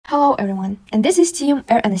Hello everyone, and this is Team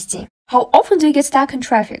RNST. How often do you get stuck in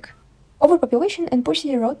traffic? Overpopulation and poor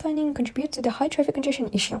city road planning contribute to the high traffic congestion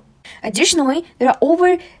issue. Additionally, there are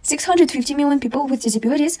over 650 million people with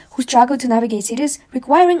disabilities who struggle to navigate cities,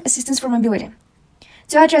 requiring assistance for mobility.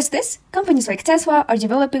 To address this, companies like Tesla are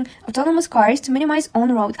developing autonomous cars to minimize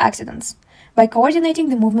on-road accidents. By coordinating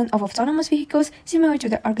the movement of autonomous vehicles similar to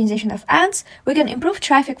the organization of ants, we can improve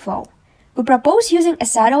traffic flow. We propose using a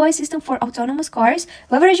satellite system for autonomous cars,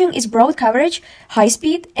 leveraging its broad coverage, high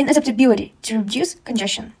speed, and adaptability to reduce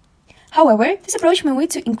congestion. However, this approach may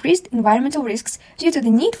lead to increased environmental risks due to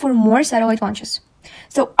the need for more satellite launches.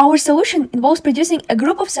 So our solution involves producing a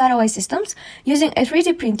group of satellite systems using a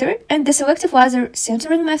 3D printer and the selective laser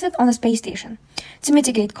sintering method on a space station. To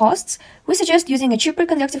mitigate costs, we suggest using a cheaper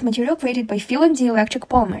conductive material created by filling dielectric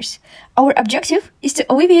polymers. Our objective is to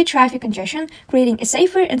alleviate traffic congestion, creating a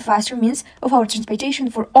safer and faster means of our transportation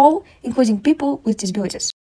for all, including people with disabilities.